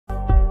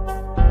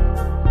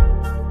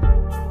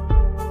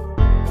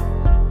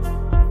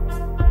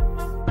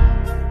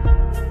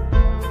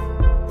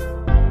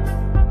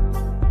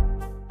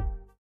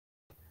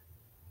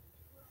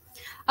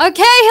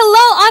Okay,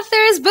 hello,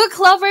 authors, book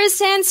lovers,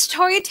 and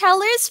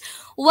storytellers.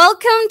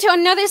 Welcome to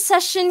another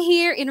session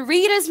here in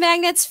Reader's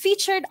Magnet's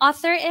featured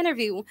author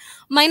interview.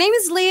 My name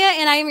is Leah,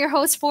 and I am your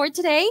host for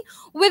today.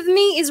 With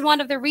me is one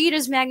of the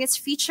Reader's Magnet's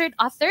featured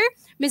author,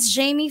 Miss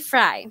Jamie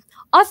Fry,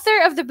 author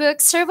of the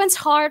book Servant's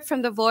Heart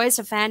from the Voice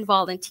of an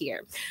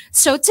Volunteer.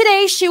 So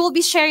today, she will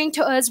be sharing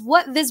to us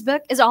what this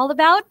book is all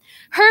about,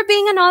 her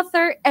being an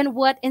author, and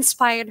what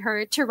inspired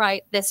her to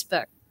write this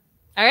book.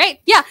 All right.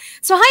 Yeah.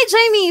 So, hi,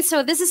 Jamie.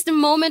 So, this is the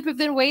moment we've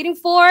been waiting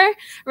for,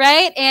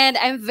 right? And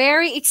I'm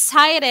very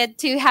excited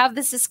to have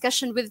this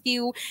discussion with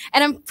you.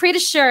 And I'm pretty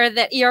sure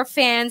that your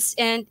fans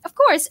and, of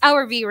course,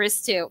 our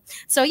viewers too.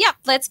 So, yeah,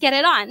 let's get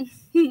it on.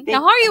 Now, Thank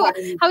how are you for you?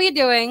 having me. How are you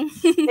doing?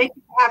 Thank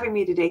you for having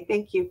me today.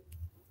 Thank you.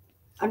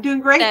 I'm doing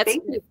great. That's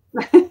Thank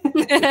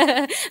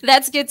you.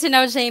 that's good to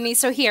know, Jamie.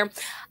 So, here,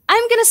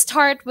 I'm gonna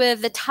start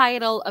with the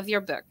title of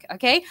your book.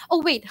 Okay.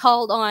 Oh, wait,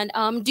 hold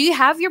on. Do you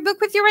have your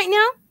book with you right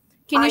now?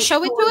 Can you I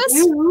show it sure to us?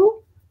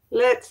 do.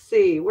 Let's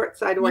see. What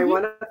side do I Mm-hmm.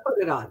 want to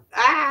put it on?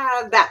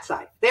 That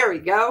side. There we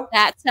go.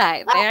 That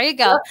side. Ah, There you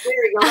go. yep, there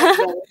we go. That's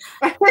better.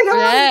 I know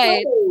I'm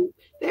Right. good.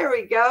 There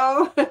we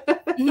go.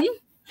 Mhm.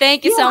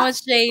 Thank you so Yeah,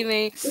 much,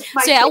 Jamie. it's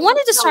my So, yeah, I favorite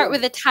wanted to start color.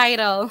 with the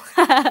title.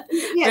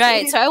 Yes, it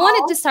Right. is So, I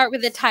wanted to called. start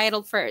with the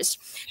title first.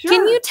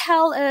 Can you Sure.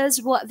 tell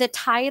us what the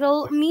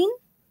title mean?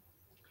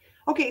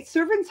 Okay,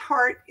 servant's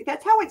heart.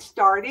 That's how it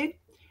started,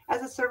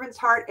 as a servant's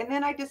heart. And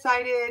then I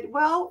decided,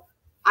 well,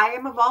 I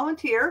am a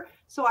volunteer.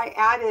 So I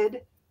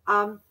added,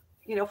 from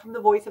the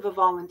voice of a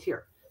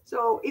volunteer.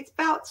 So it's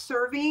about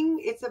serving,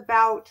 it's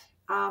about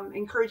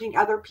encouraging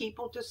other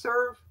people to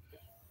serve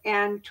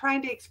and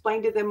trying to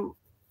explain to them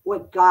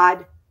what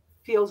God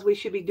feels we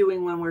should be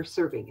doing when we're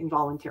serving and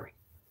volunteering.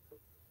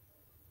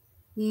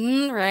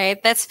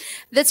 Right. That's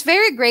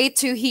very great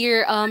to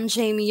hear,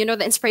 Jamie. You know,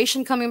 the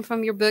inspiration coming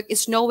from your book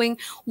is knowing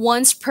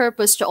one's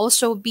purpose to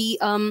also be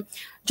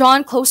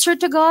drawn closer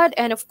to God,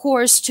 and of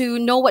course to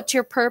know what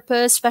your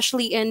purpose,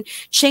 especially in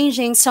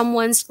changing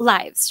someone's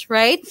lives.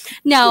 Right. Yes.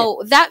 Now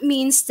that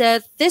means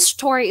that this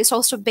story is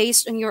also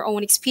based on your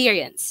own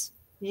experience.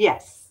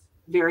 Yes,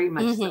 very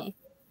much so.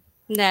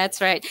 Mm-hmm.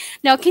 That's right.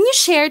 Now, can you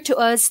share to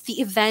us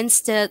the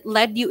events that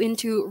led you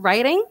into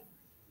writing?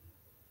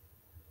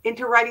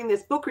 Into writing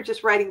this book or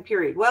just writing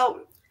period?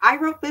 Well, I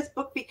wrote this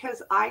book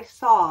because I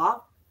saw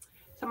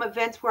some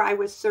events where I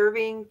was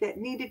serving that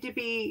needed to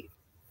be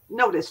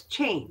noticed,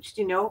 changed.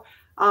 They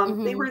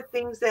Mm-hmm. were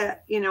things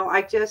that,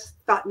 I just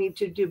thought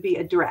needed to be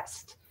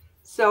addressed.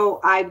 So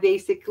I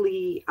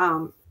basically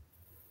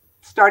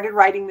started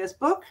writing this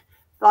book,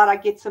 thought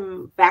I'd get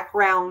some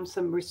background,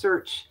 some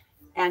research,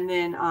 and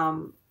then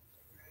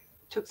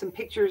took some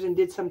pictures and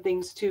did some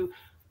things to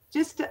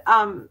just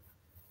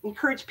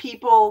encourage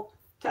people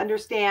to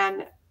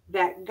understand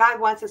that God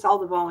wants us all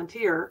to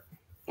volunteer,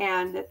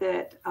 and that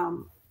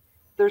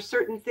there's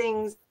certain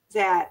things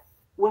that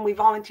when we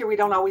volunteer we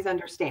don't always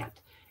understand,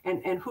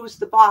 and who's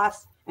the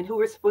boss and who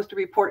we're supposed to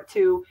report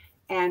to,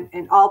 and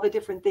all the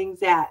different things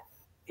that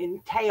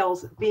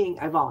entails being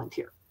a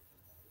volunteer.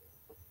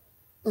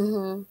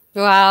 Mm-hmm.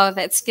 Wow,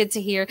 that's good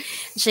to hear,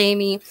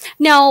 Jamie.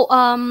 Now,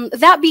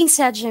 that being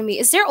said, Jamie,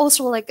 is there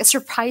also like a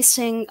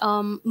surprising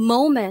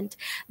moment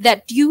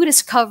that you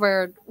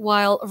discovered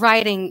while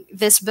writing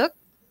this book?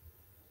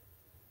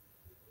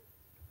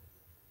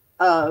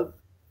 Uh,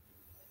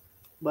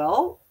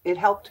 well, it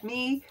helped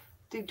me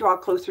to draw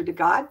closer to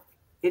God.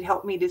 It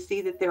helped me to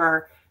see that there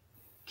are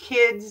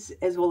kids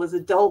as well as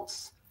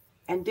adults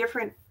and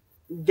different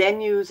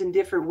venues and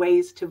different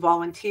ways to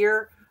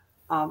volunteer.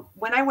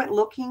 When I went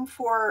looking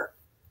for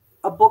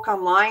a book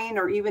online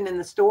or even in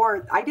the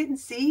store, I didn't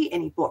see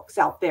any books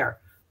out there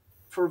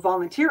for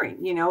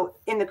volunteering,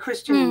 in the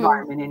Christian Hmm.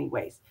 environment,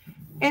 anyways.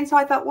 And so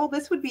I thought, well,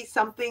 this would be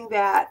something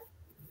that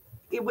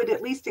it would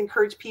at least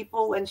encourage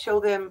people and show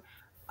them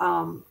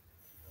um,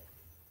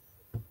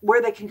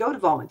 where they can go to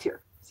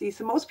volunteer. See,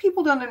 so most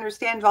people don't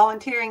understand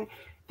volunteering.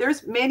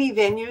 There's many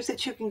venues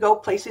that you can go,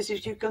 places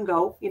that you can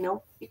go.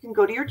 You can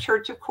go to your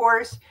church, of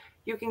course.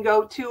 You can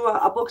go to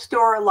a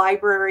bookstore, a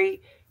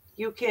library.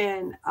 You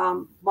can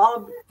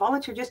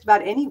volunteer just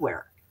about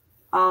anywhere.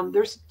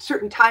 There's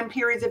certain time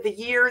periods of the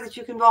year that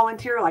you can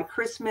volunteer, like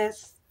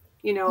Christmas,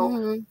 you know,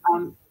 Mm-hmm.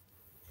 um,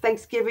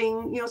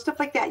 Thanksgiving, stuff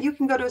like that. You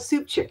can go to a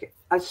soup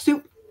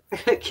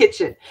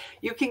kitchen.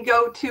 You can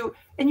go to,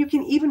 and you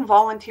can even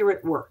volunteer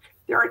at work.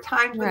 There are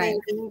times when they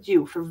Right. need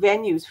you for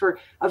venues, for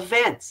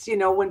events,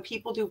 when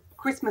people do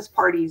Christmas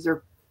parties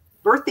or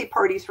birthday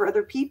parties for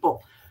other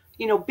people,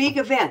 big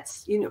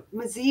events,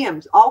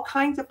 museums, all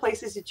kinds of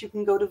places that you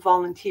can go to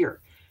volunteer,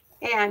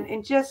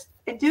 and just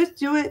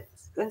do it.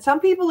 And some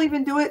people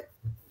even do it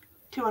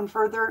to and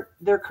further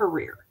their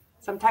career.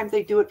 Sometimes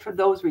they do it for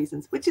those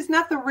reasons, which is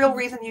not the real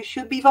reason you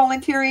should be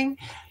volunteering.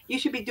 You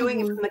should be doing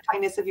it Mm-hmm. from the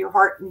kindness of your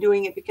heart and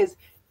doing it because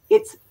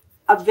it's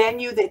a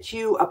venue that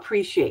you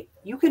appreciate.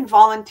 You can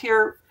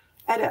volunteer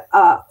at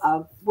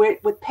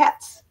with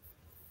pets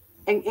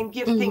and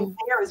give things Mm-hmm.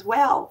 there as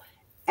well.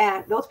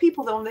 And those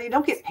people they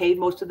don't get paid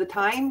most of the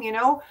time.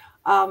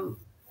 Um,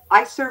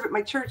 I serve at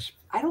my church.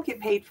 I don't get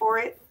paid for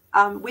it.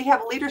 We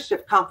have a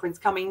leadership conference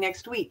coming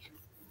next week.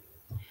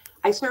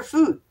 I serve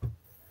food.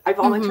 I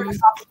volunteer at a Mm-hmm.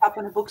 coffee shop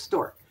and a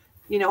bookstore.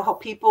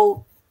 Help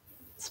people,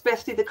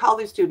 especially the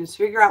college students,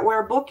 figure out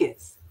where a book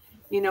is.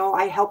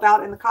 I help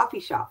out in the coffee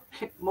shop.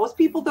 Most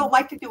people don't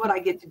like to do what I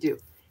get to do,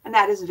 and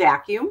that is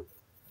vacuum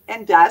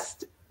and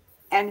dust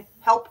and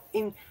help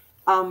in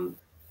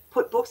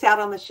put books out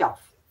on the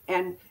shelf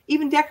and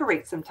even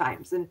decorate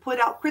sometimes and put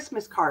out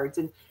Christmas cards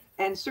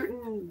and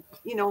certain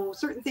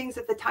things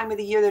at the time of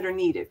the year that are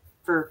needed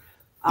for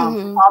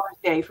Mm-hmm. Father's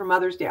Day, for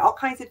Mother's Day, all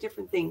kinds of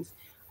different things.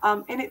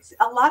 And it's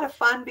a lot of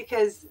fun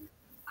because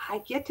I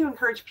get to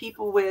encourage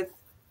people with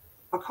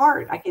a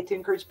card. I get to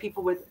encourage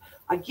people with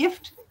a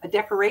gift, a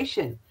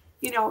decoration,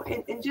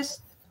 and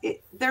just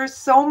there's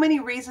so many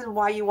reasons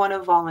why you want to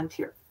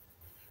volunteer.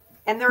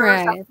 And there are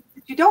some Right. things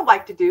that you don't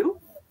like to do,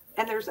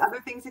 and there's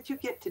other things that you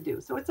get to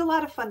do. So it's a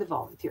lot of fun to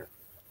volunteer.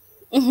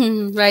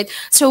 Right.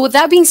 So with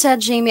that being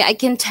said, Jamie, I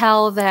can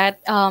tell that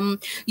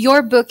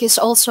your book is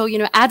also,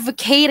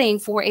 advocating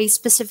for a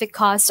specific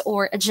cause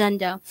or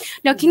agenda.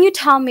 Now, can Mhm. you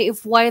tell me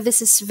if why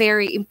this is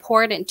very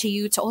important to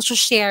you to also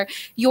share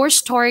your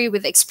story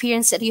with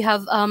experience that you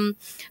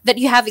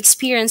have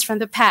experienced from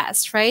the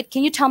past, right?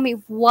 Can you tell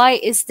me why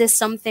is this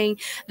something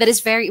that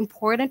is very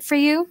important for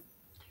you?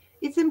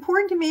 It's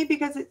important to me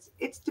because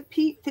it's to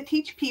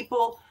teach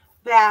people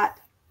that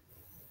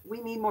we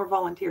need more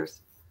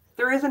volunteers.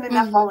 There isn't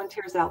enough Mm-hmm.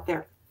 volunteers out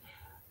there.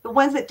 The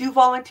ones that do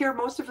volunteer,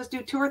 most of us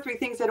do two or three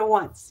things at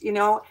once, And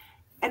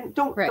Right.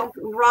 don't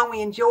get me wrong,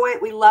 we enjoy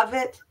it, we love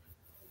it,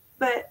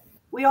 but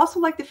we also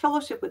like to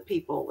fellowship with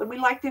people, and we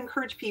like to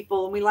encourage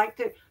people, and we like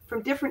to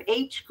from different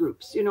age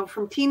groups,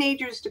 from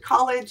teenagers to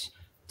college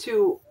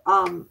to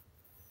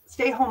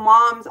stay-home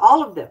moms,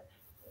 all of them.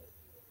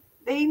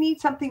 They need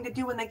something to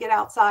do when they get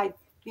outside,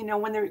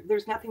 when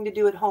there's nothing to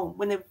do at home,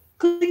 when they've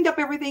cleaned up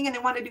everything and they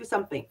want to do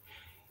something.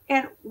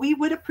 And we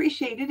would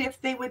appreciate it if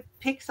they would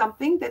pick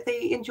something that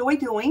they enjoy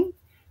doing.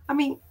 I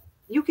mean,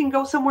 you can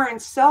go somewhere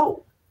and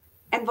sew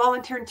and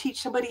volunteer and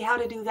teach somebody how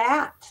to do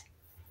that.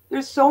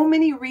 There's so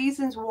many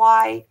reasons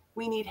why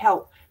we need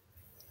help.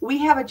 We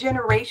have a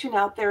generation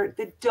out there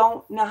that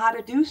don't know how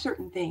to do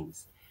certain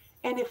things.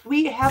 And if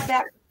we have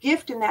that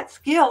gift and that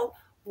skill,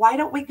 why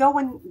don't we go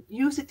and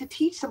use it to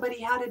teach somebody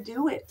how to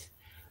do it?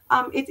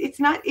 It's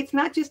not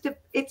just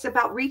it's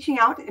about reaching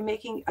out and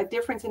making a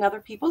difference in other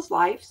people's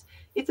lives.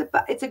 It's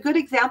a good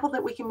example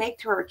that we can make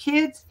to our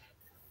kids.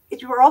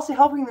 You are also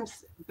helping them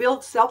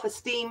build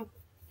self-esteem,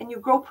 and you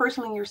grow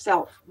personally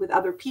yourself with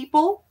other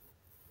people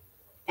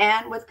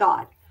and with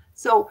God.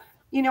 So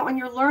and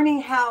you're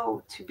learning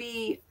how to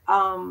be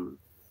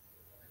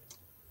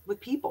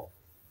with people.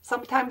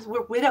 Sometimes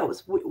we're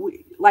widows.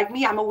 Like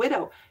me, I'm a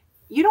widow.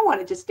 You don't want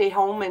to just stay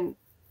home and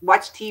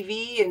watch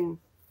TV and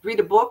read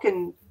a book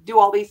and do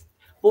all these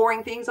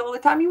boring things all the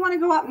time. You want to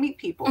go out and meet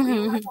people. You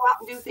want to Mm-hmm. go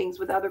out and do things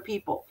with other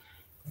people.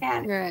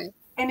 And Right.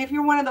 and if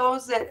you're one of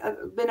those that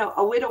have been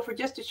a widow for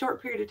just a short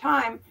period of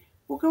time,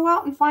 well, go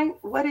out and find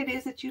what it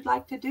is that you'd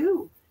like to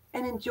do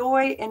and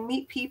enjoy and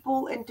meet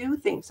people and do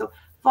things. So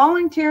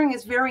volunteering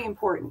is very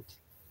important.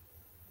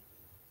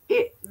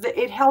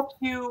 It helps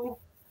you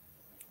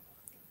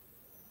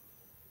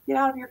get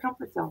out of your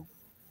comfort zone.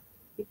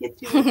 It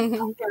gets you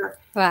out there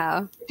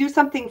Wow. to do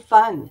something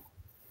fun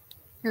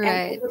and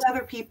Right. with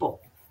other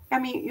people. I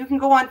mean, you can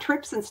go on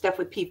trips and stuff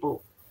with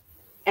people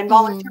and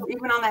volunteer Mm-hmm.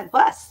 even on that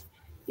bus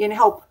and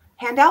help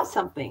hand out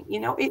something.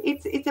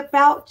 It's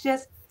about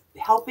just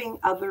helping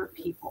other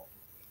people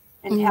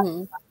and having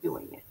Mm-hmm. fun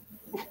doing it.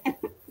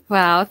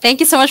 Wow. Thank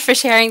you so much for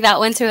sharing that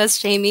one to us,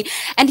 Jamie.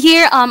 And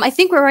here, I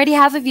think we already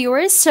have a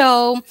viewer,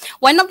 so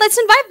why not let's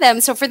invite them?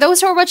 So for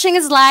those who are watching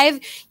us live,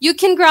 you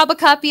can grab a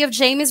copy of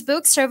Jamie's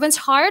book, Servant's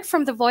Heart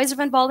from the Voice of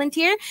a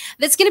Volunteer.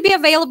 That's going to be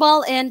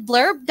available in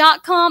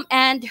blurb.com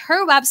and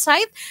her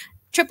website,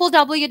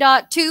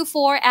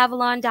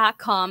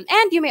 www.24avalon.com.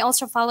 And you may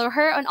also follow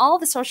her on all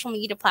the social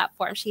media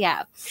platforms she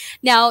have.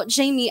 Now,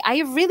 Jamie,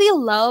 I really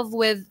love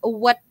with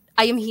what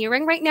I am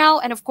hearing right now,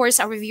 and of course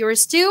our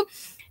viewers too.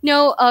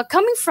 No,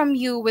 coming from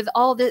you with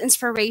all the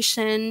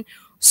inspiration,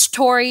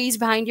 stories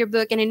behind your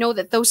book, and I know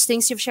that those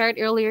things you've shared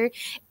earlier,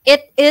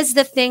 it is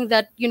the thing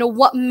that,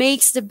 what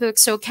makes the book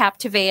so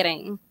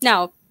captivating.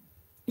 Now,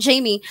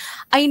 Jamie,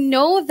 I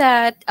know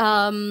that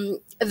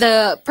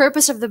the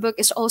purpose of the book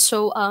is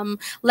also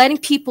letting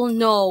people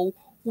know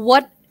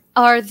what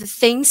are the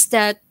things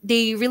that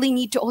they really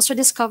need to also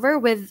discover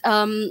with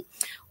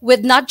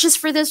not just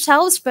for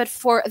themselves but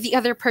for the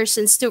other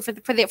persons too, for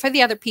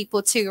the other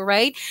people too,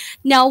 right?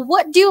 Now,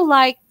 what do you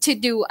like to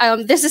do?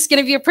 This is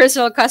gonna be a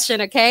personal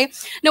question, okay?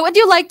 Now, what do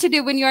you like to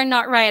do when you're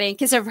not writing?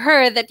 Because I've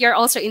heard that you're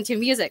also into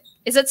music.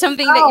 Is it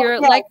something that Oh, you're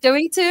yes, like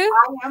doing too?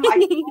 I am. I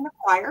sing in a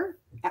choir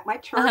at my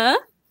Uh church. huh.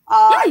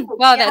 I play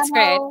Wow, that's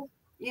great.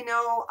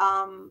 piano.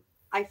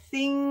 I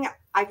sing.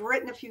 I've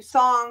written a few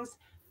songs.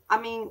 I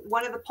mean,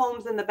 one of the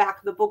poems in the back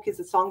of the book is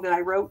a song that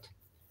I wrote.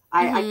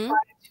 I Mm-hmm. try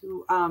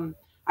to.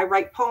 I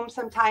write poems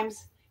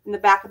sometimes in the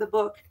back of the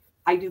book.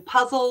 I do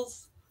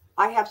puzzles.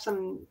 I have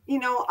some.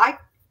 I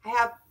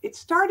have. It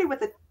started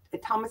with a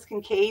Thomas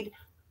Kincaid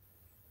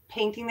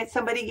painting that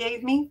somebody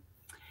gave me,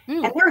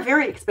 and Mm. they're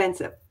very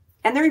expensive,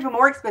 and they're even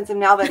more expensive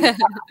now that.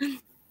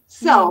 Mm.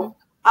 So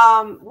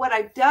what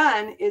I've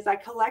done is I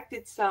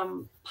collected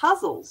some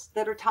puzzles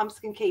that are Thomas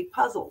Kincaid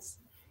puzzles,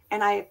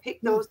 and I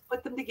picked Mm. those,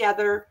 put them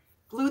together,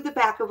 glued the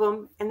back of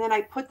them, and then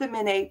I put them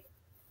in a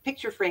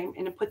picture frame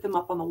and put them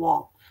up on the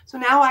wall. So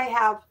now I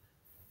have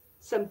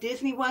some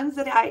Disney ones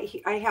that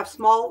I have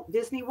small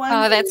Disney ones,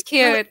 Oh, and that's it's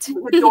really cute.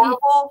 cute,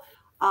 adorable.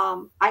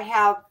 I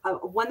have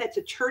one that's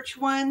a church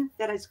one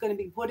that is going to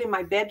be put in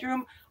my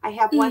bedroom. I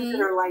have ones that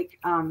Mm. are like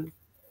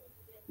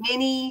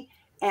Minnie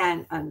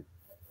and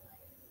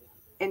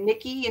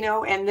Mickey,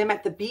 and them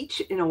at the beach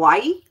in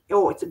Hawaii.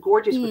 Oh, it's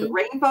gorgeous with a Mm.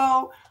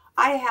 rainbow.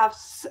 I have,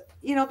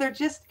 they're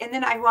just, and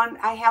then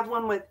I have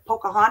one with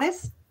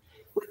Pocahontas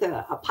with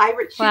a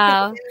pirate ship in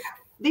Wow. it.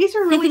 These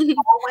are really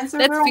small ones. They're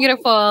That's little.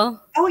 beautiful.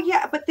 Oh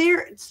yeah, but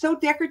they're so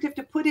decorative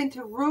to put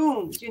into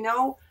rooms.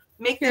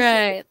 Make this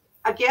Right.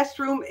 a guest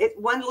room.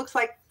 One looks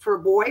like for a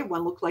boy,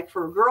 one looks like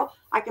for a girl.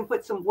 I can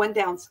put one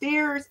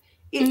downstairs.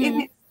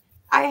 Mm.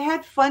 I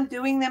had fun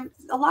doing them.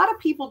 A lot of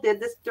people did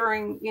this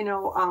during,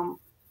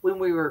 when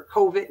we were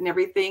COVID and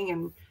everything,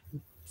 and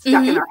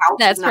stuck in Mm-hmm. our houses,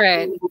 That's not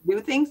right. being able to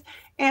do things.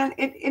 And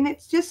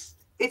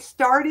it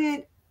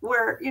started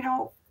where,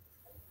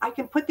 I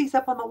can put these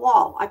up on the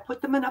wall. I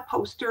put them in a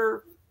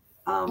poster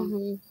um,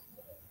 Mm-hmm.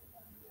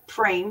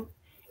 frame.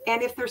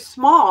 And if they're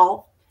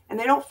small and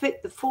they don't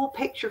fit the full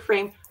picture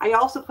frame, I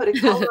also put a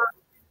color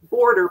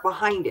border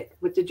behind it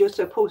with just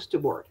a poster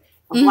board,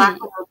 a black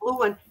Mm. one or a blue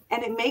one,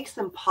 and it makes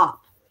them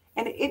pop.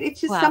 And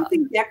it's just Wow.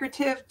 something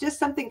decorative, just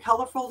something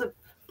colorful to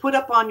put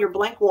up on your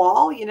blank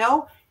wall, and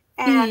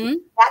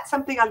Mm. that's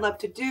something I love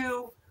to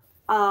do.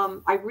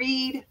 I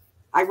read,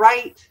 I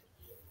write.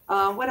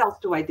 What else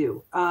do I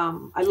do?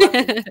 I love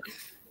to.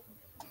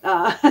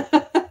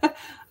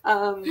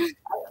 Um,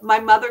 my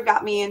mother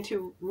got me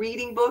into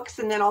reading books,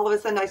 and then all of a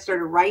sudden I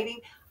started writing.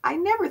 I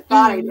never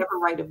thought I'd Mm. ever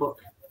write a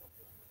book.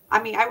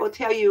 I mean, I will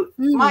tell you,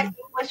 my Mm.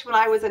 English when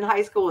I was in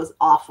high school was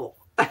awful.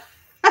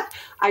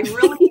 I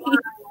really learned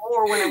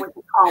more when I went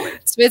to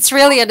college. So it's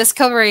really a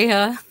discovery,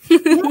 huh?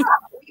 Yeah,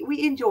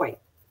 we enjoy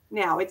it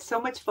now. It's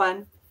so much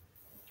fun.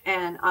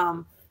 And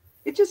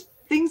it just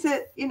things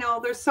that,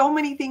 there's so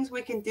many things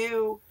we can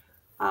do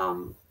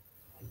um,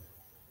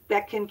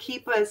 that can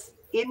keep us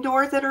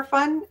indoors that are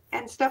fun,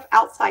 and stuff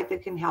outside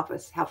that can help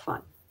us have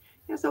fun.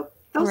 So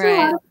those are a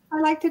lot Right. of things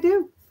I like to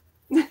do.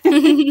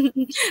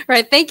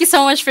 Right. Thank you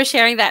so much for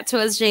sharing that to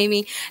us,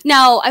 Jamie.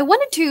 Now, I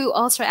wanted to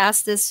also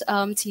ask this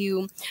to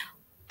you.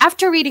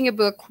 After reading a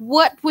book,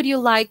 what would you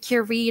like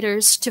your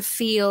readers to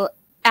feel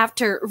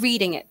after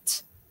reading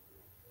it?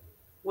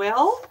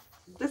 Well,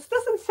 this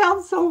doesn't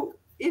sound so,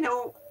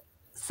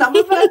 some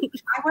of us,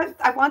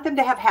 I want them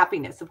to have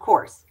happiness, of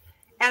course.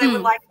 And I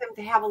would Mm. like them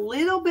to have a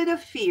little bit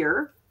of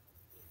fear.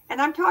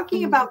 And I'm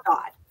talking Mm. about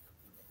God,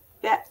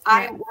 that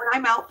Right. when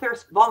I'm out there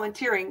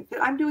volunteering,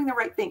 that I'm doing the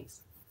right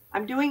things.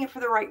 I'm doing it for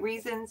the right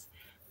reasons.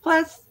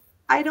 Plus,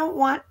 I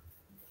want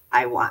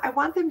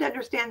them to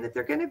understand that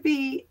they're going to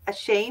be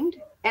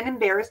ashamed and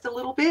embarrassed a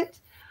little bit.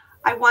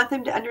 I want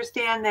them to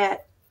understand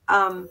that,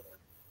 and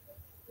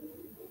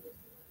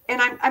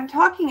I'm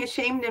talking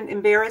ashamed and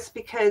embarrassed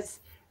because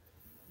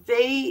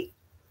they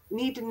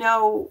need to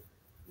know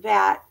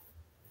that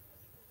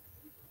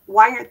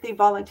why aren't they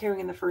volunteering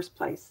in the first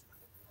place?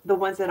 The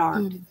ones that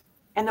aren't. Mm.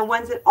 And the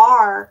ones that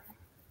are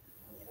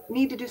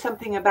need to do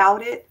something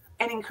about it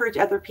and encourage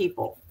other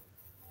people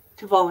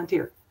to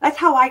volunteer. That's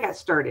how I got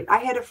started. I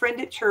had a friend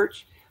at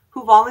church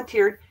who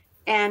volunteered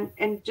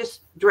and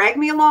just dragged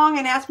me along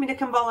and asked me to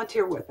come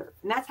volunteer with her.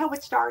 And that's how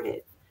it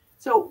started.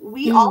 So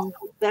we also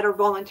Mm. that are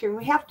volunteering,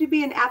 we have to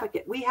be an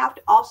advocate. We have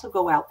to also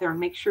go out there and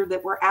make sure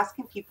that we're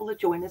asking people to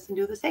join us and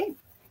do the same.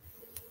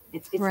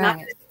 It's not,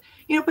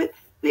 Right. but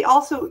they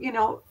also,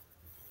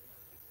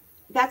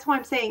 that's why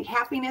I'm saying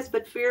happiness,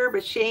 but fear,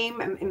 but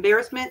shame, and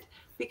embarrassment,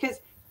 because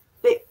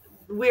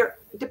we're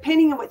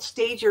depending on what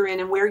stage you're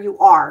in and where you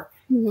are,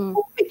 Mhm.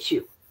 will fit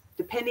you,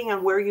 depending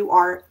on where you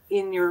are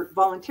in your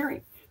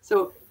volunteering.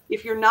 So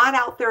if you're not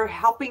out there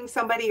helping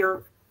somebody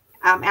or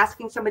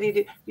asking somebody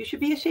to, you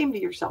should be ashamed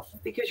of yourself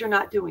because you're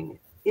not doing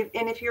it.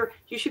 If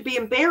you should be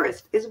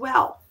embarrassed as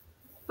well.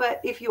 But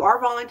if you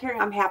are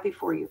volunteering, I'm happy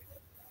for you.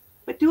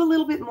 But do a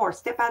little bit more.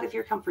 Step out of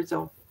your comfort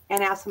zone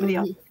and ask somebody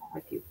else Mhm. to come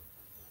with you.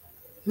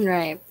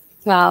 Right.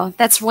 Wow,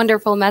 that's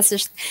wonderful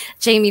message,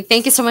 Jamie.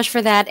 Thank you so much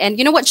for that. And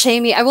you know what,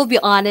 Jamie, I will be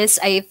honest,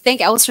 I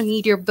think I also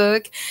need your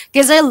book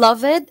because I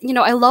love it.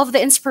 I love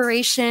the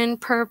inspiration,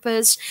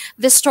 purpose,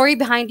 the story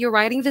behind you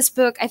writing this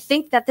book. I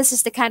think that this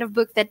is the kind of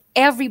book that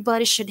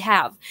everybody should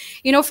have.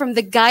 From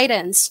the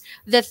guidance,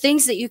 the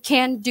things that you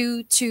can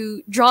do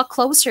to draw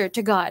closer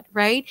to God,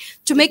 right?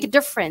 To make a Mhm.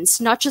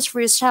 difference, not just for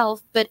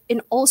yourself, but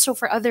in also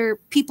for other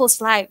people's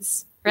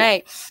lives, Yes.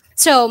 right?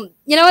 So,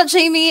 you know what,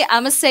 Jamie?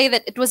 I must say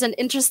that it was an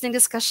interesting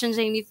discussion,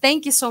 Jamie.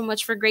 Thank you so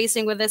much for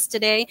gracing with us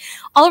today.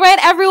 All right,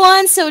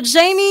 everyone. So,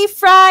 Jamie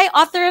Fry,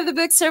 author of the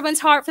book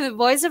Servant's Heart from the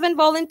Voice of a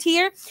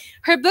Volunteer.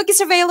 Her book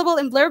is available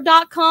in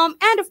blurb.com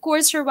and, of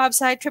course, her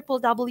website,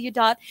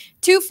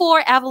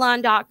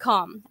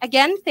 www.24avalon.com.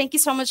 Again, thank you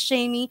so much,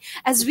 Jamie.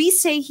 As we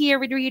say here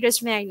with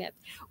Reader's Magnet,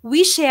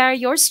 we share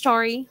your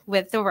story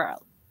with the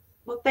world.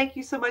 Well, thank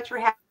you so much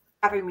for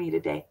having me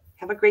today.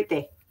 Have a great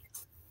day.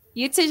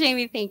 You too,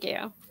 Jamie. Thank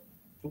you.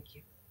 Thank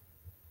you.